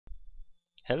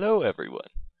Hello everyone!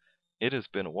 It has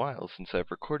been a while since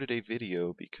I've recorded a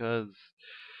video because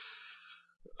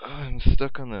I'm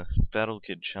stuck on the Battle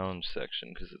Kid Challenge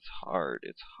section because it's hard.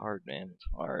 It's hard, man. It's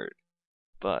hard.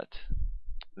 But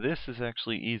this is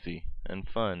actually easy and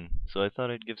fun, so I thought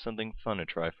I'd give something fun a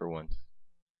try for once.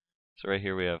 So right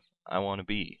here we have I Want to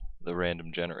Be the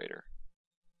Random Generator.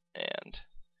 And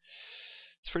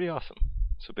it's pretty awesome.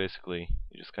 So basically,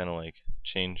 you just kind of like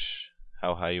change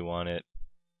how high you want it,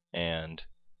 and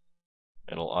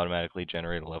it'll automatically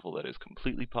generate a level that is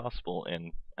completely possible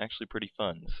and actually pretty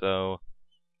fun. So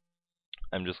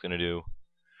I'm just going to do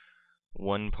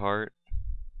one part,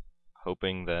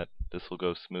 hoping that this will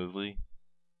go smoothly,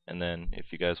 and then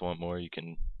if you guys want more, you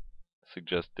can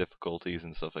suggest difficulties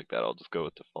and stuff like that. I'll just go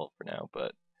with default for now,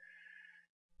 but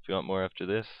if you want more after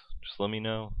this, just let me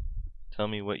know. Tell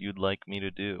me what you'd like me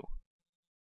to do.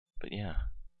 But yeah,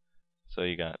 so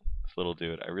you got this little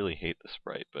dude. I really hate the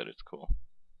sprite, but it's cool.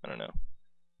 I don't know.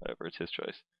 Whatever, it's his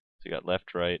choice. So you got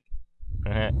left, right.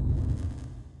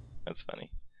 That's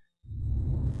funny.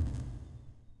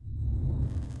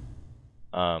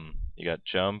 You got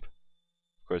jump.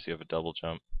 Of course, you have a double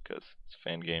jump because it's a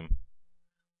fan game.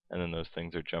 And then those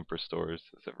things are jump restores,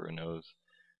 as everyone knows.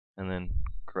 And then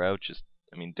crouch is,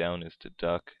 down is to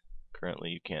duck.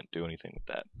 Currently, you can't do anything with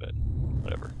that, but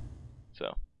whatever.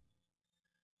 So,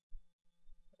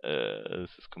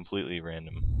 this is completely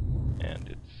random, and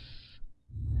it's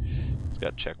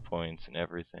got checkpoints and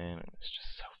everything, and it's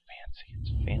just so fancy.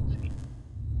 It's fancy.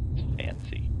 It's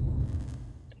fancy.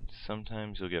 And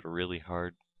sometimes you'll get a really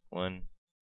hard one,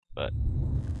 but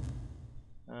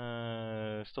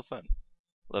still fun.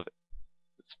 Love it.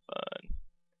 It's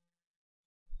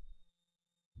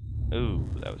fun. Ooh,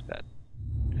 that was bad.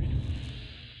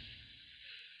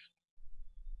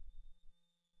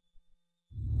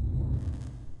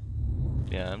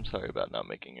 Yeah, I'm sorry about not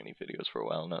making any videos for a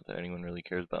while. Not that anyone really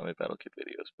cares about my Battle Kit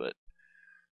videos, but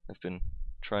I've been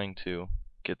trying to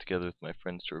get together with my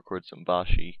friends to record some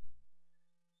Bashi,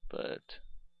 but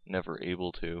never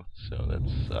able to, so that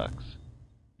sucks.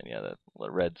 And yeah, that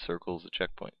red circle is a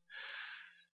checkpoint.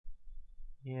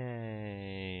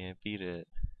 Yay, I beat it.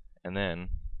 And then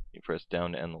you press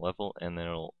down to end the level, and then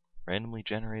it'll randomly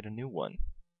generate a new one.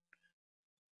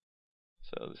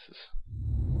 So this is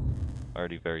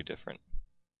already very different.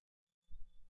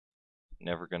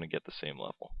 Never gonna get the same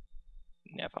level.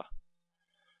 Never.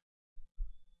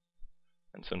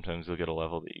 And sometimes you'll get a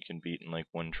level that you can beat in like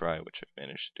one try, which I've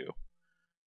managed to do.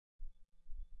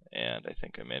 And I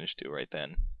think I managed to right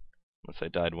then. Unless I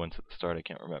died once at the start, I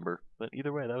can't remember. But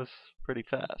either way, that was pretty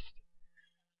fast.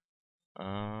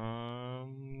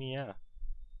 Yeah.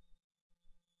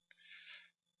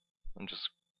 I'm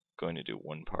just going to do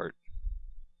one part.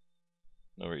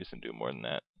 No reason to do more than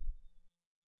that.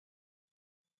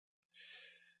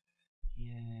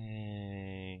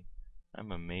 Yay.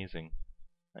 I'm amazing.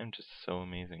 I'm just so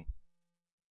amazing.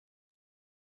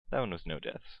 That one was no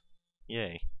deaths.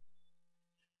 Yay.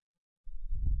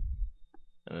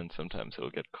 And then sometimes it'll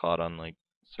get caught on like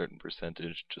a certain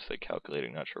percentage, just like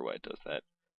calculating, not sure why it does that. It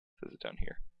says it down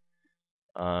here.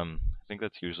 I think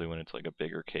that's usually when it's like a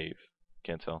bigger cave.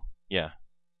 Can't tell. Yeah,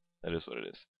 that is what it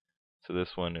is. So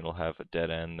this one, it'll have a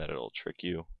dead end that it'll trick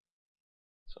you.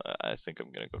 So I think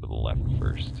I'm gonna go to the left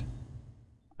first.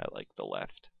 I like the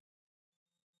left.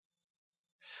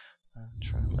 I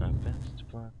try my best to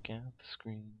block out the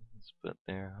screams, but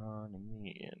they're haunting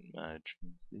me in my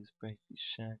dreams. Please break these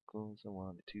shackles. I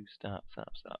want it to stop,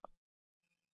 stop, stop.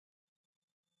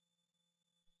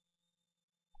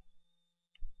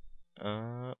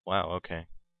 Wow, okay.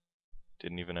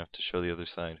 Didn't even have to show the other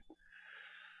side.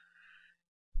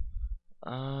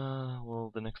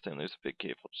 Well, the next time there's a big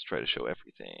cave, I'll just try to show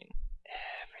everything.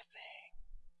 Everything.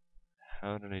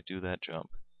 How did I do that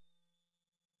jump?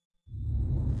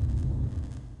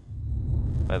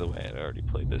 By the way, I'd already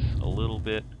played this a little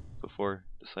bit before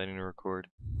deciding to record.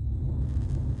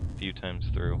 A few times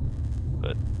through,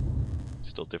 but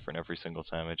still different every single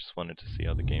time. I just wanted to see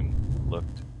how the game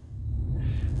looked.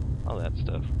 All that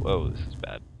stuff. Whoa, this is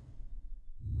bad.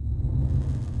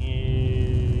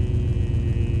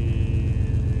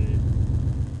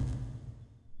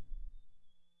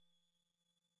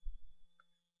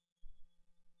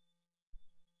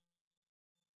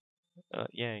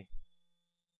 Yay.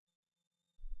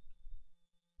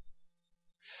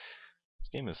 This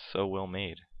game is so well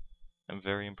made. I'm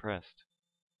very impressed.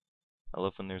 I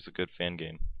love when there's a good fan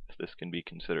game, if this can be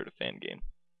considered a fan game.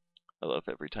 I love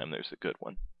every time there's a good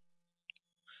one.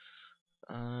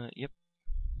 Yep.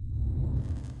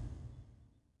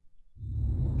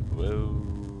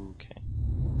 Whoa, okay.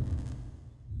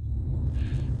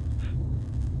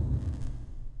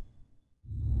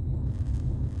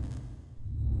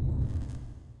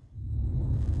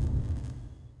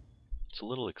 It's a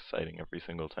little exciting every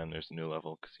single time there's a new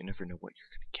level, because you never know what you're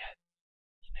going to get.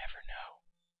 You never know.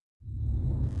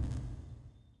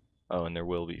 Oh, and there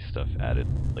will be stuff added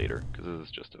later, because this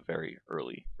is just a very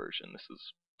early version. This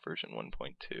is version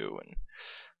 1.2, and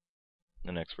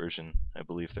the next version, I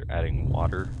believe they're adding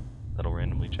water that'll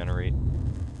randomly generate.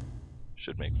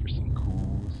 Should make for some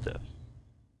cool stuff.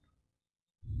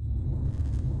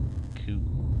 Cool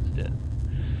stuff.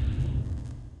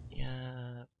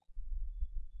 Yeah.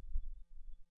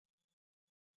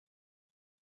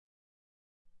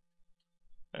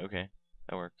 Okay,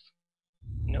 that works.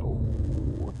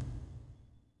 No.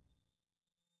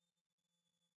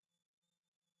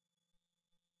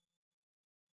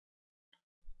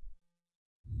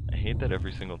 I hate that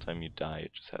every single time you die,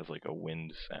 it just has like a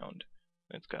wind sound.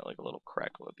 And it's got like a little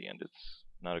crackle at the end. It's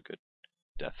not a good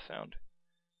death sound.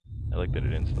 I like that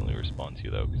it instantly respawns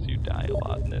you though, because you die a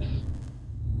lot in this.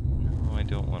 No, I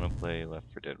don't want to play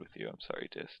Left 4 Dead with you. I'm sorry,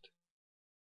 Dist.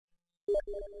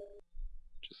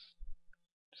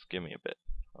 Just give me a bit.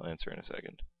 I'll answer in a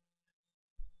second.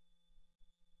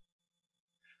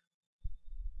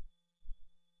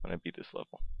 When I beat this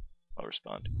level, I'll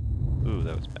respond. Ooh,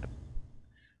 that was bad.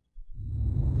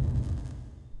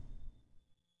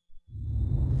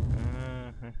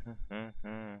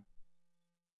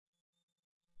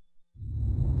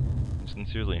 I'm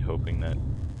sincerely hoping that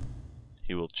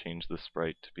he will change the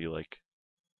sprite to be like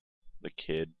the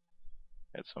kid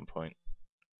at some point.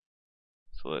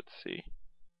 So let's see.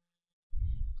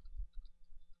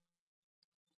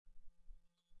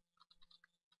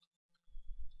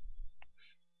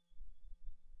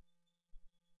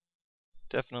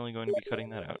 Definitely going to be cutting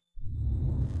that out.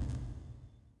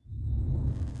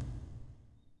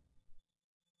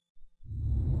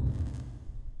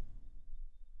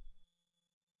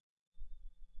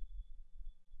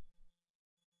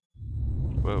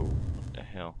 Whoa, what the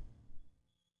hell?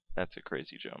 That's a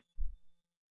crazy jump.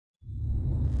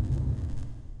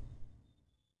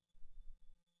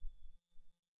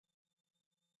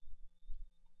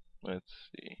 Let's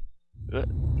see.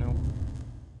 No.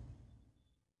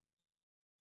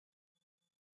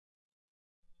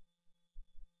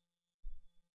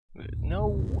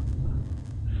 No!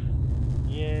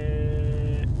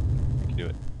 Yeah! I can do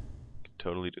it. I can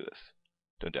totally do this.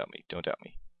 Don't doubt me. Don't doubt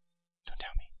me. Don't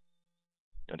doubt me.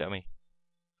 Don't doubt me.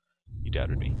 You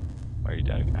doubted me. Why are you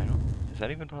doubting me? I don't... Is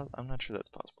that even possible? I'm not sure that's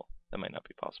possible. That might not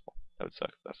be possible. That would suck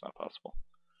if that's not possible.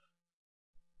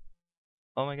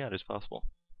 Oh my god, it's possible.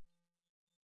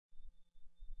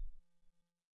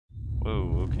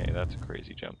 Whoa, okay, that's a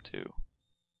crazy jump too.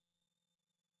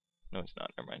 No, it's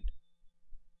not. Never mind.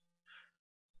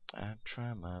 I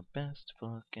try my best to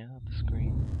block out the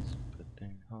screams, but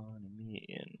they're haunting me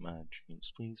in my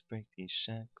dreams. Please break these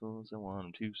shackles, I want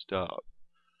them to stop.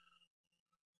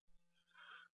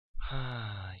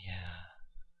 Ah, yeah.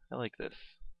 I like this.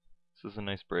 This is a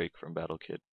nice break from Battle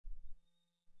Kid.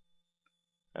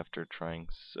 After trying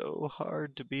so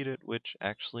hard to beat it, which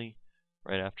actually,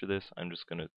 right after this, I'm just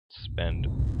gonna spend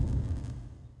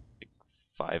like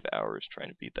 5 hours trying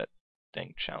to beat that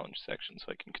dang challenge section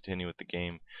so I can continue with the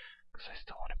game, because I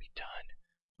still want to be done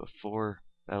before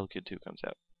Battle Kid 2 comes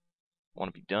out. I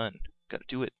want to be done. Gotta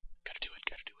do it. Gotta do it.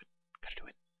 Gotta do it. Gotta do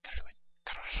it. Gotta do it.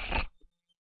 Gotta...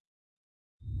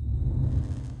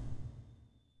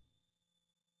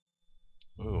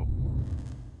 Ooh.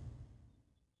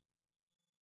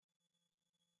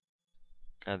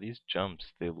 God, these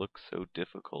jumps, they look so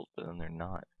difficult, but then they're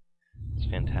not. It's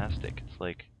fantastic. It's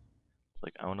like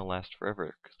I want to last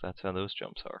forever, because that's how those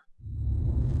jumps are.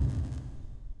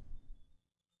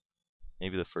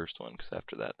 Maybe the first one, because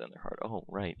after that, then they're hard. Oh,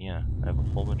 right, yeah. I have a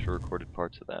whole bunch of recorded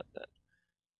parts of that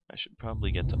I should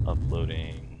probably get to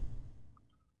uploading.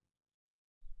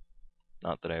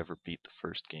 Not that I ever beat the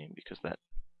first game, because the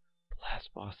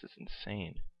last boss is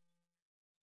insane.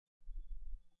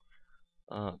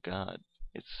 Oh god,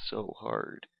 it's so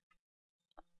hard.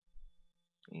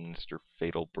 And Mr.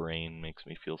 Fatal Brain makes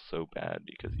me feel so bad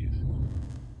because he's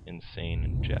insane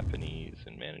and Japanese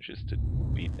and manages to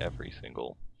beat every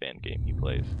single fan game he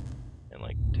plays in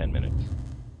like 10 minutes.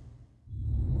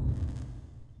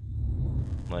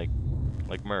 Like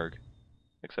Merg,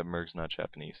 except Merg's not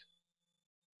Japanese.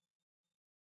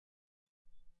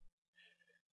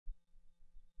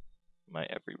 My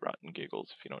every rotten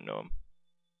giggles if you don't know him.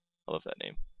 I love that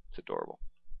name. It's adorable.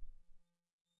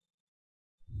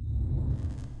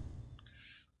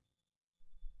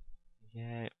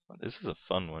 Yeah, this is a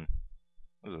fun one.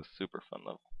 This is a super fun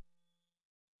level.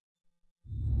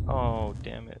 Oh,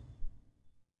 damn it.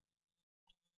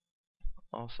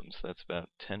 Awesome, so that's about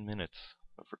 10 minutes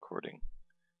of recording.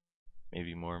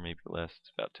 maybe more, maybe less.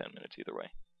 It's about 10 minutes either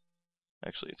way.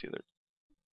 Actually,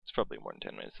 it's probably more than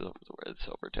 10 minutes. It's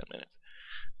over 10 minutes.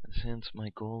 And since my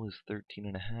goal is 13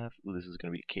 and a half, ooh, this is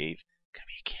gonna be a cave. Gonna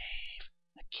be a cave.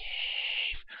 A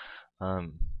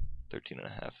cave. 13 and a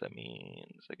half, that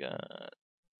means I got,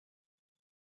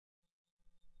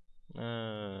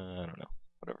 I don't know.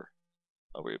 Whatever.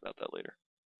 I'll worry about that later.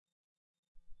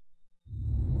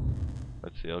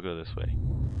 Let's see, I'll go this way.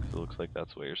 Because it looks like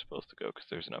that's the way you're supposed to go, because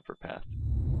there's an upper path.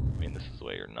 I mean, this is the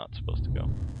way you're not supposed to go.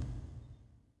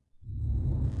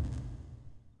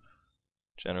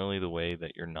 Generally, the way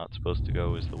that you're not supposed to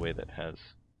go is the way that has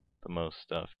the most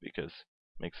stuff, because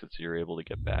it makes it so you're able to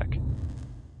get back.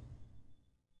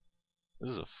 This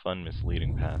is a fun,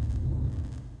 misleading path.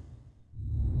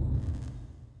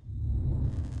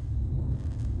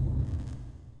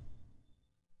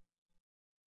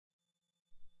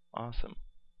 Awesome.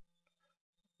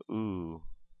 Ooh.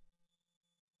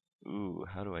 Ooh,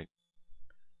 how do I...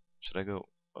 Should I go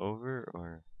over,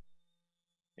 or...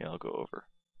 Yeah, I'll go over.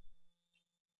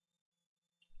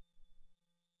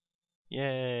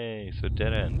 Yay! So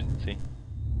dead end, see?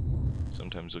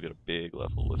 Sometimes you'll get a big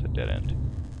level with a dead end,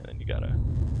 and then you gotta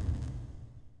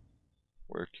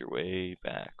work your way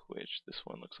back, which this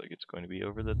one looks like it's going to be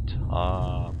over the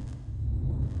top.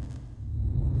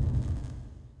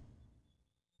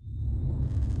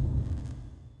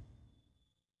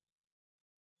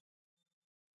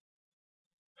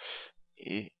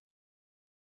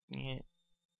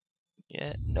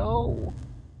 Yeah, no!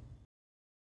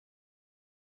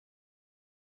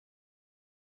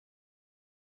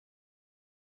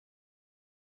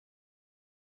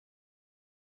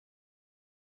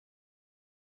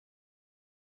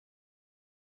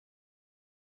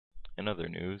 In other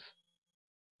news,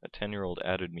 a 10-year-old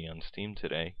added me on Steam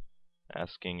today,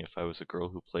 asking if I was a girl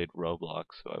who played Roblox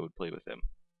so I would play with him.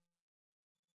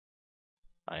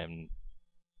 I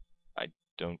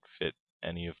don't fit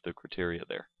any of the criteria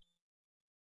there.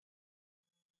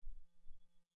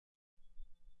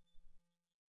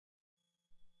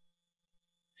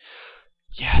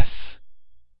 Yes!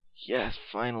 Yes,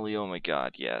 finally, oh my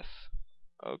god, yes.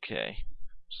 Okay.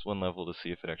 Just one level to see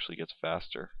if it actually gets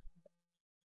faster.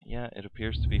 Yeah, it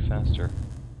appears to be faster.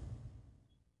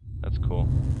 That's cool.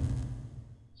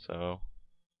 So,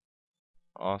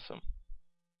 awesome.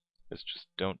 It's just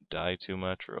don't die too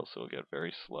much or else it'll get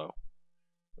very slow.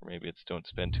 Or maybe it's don't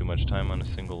spend too much time on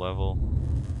a single level.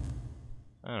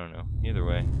 I don't know. Either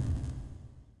way,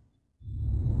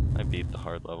 I beat the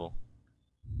hard level.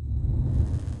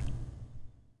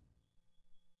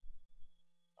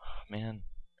 Oh, man,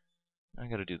 I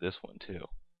gotta do this one too.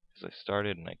 Because I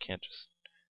started and I can't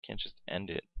just end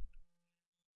it.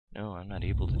 No, I'm not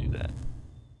able to do that.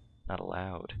 Not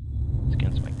allowed. It's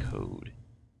against my code.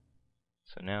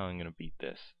 So now I'm gonna beat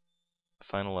this. The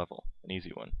final level, an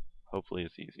easy one. Hopefully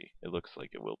it's easy. It looks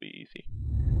like it will be easy.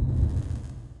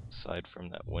 Aside from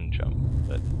that one jump,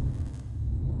 but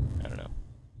I don't know.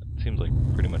 It seems like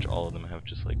pretty much all of them have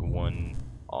just like one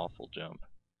awful jump.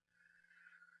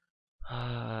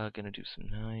 Gonna do some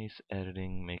nice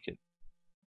editing, make it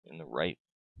in the right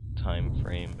time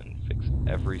frame, and fix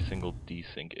every single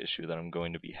desync issue that I'm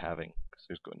going to be having, because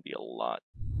there's going to be a lot.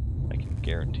 I can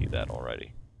guarantee that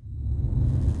already.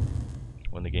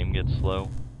 When the game gets slow,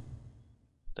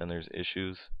 then there's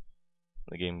issues.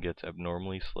 When the game gets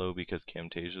abnormally slow because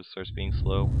Camtasia starts being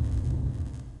slow,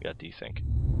 we got desync.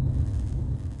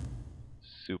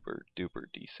 Super duper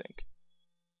desync.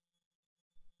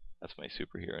 That's my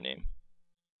superhero name.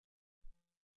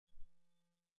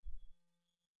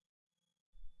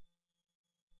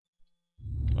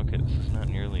 Okay, this is not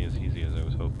nearly as easy as I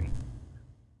was hoping.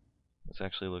 This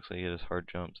actually looks like it has hard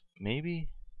jumps. Maybe,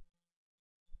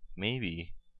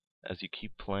 as you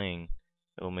keep playing,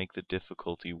 it'll make the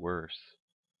difficulty worse.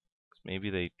 Maybe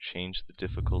they changed the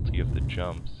difficulty of the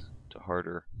jumps to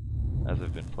harder as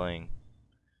I've been playing.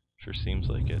 Sure seems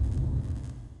like it.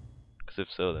 Because if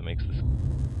so, that makes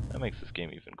this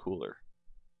game even cooler.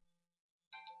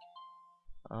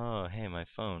 Oh, hey, my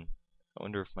phone. I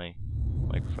wonder if my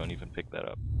microphone even picked that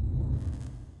up.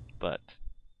 But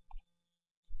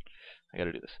I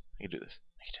gotta do this. I can do this.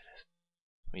 I can do this.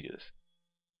 Let me do this.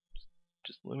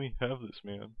 Just let me have this,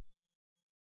 man.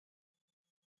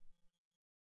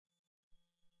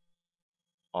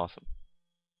 Awesome.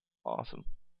 Awesome.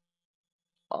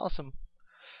 Awesome.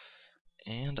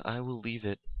 And I will leave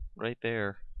it right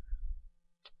there.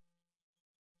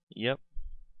 Yep.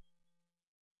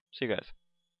 See you guys.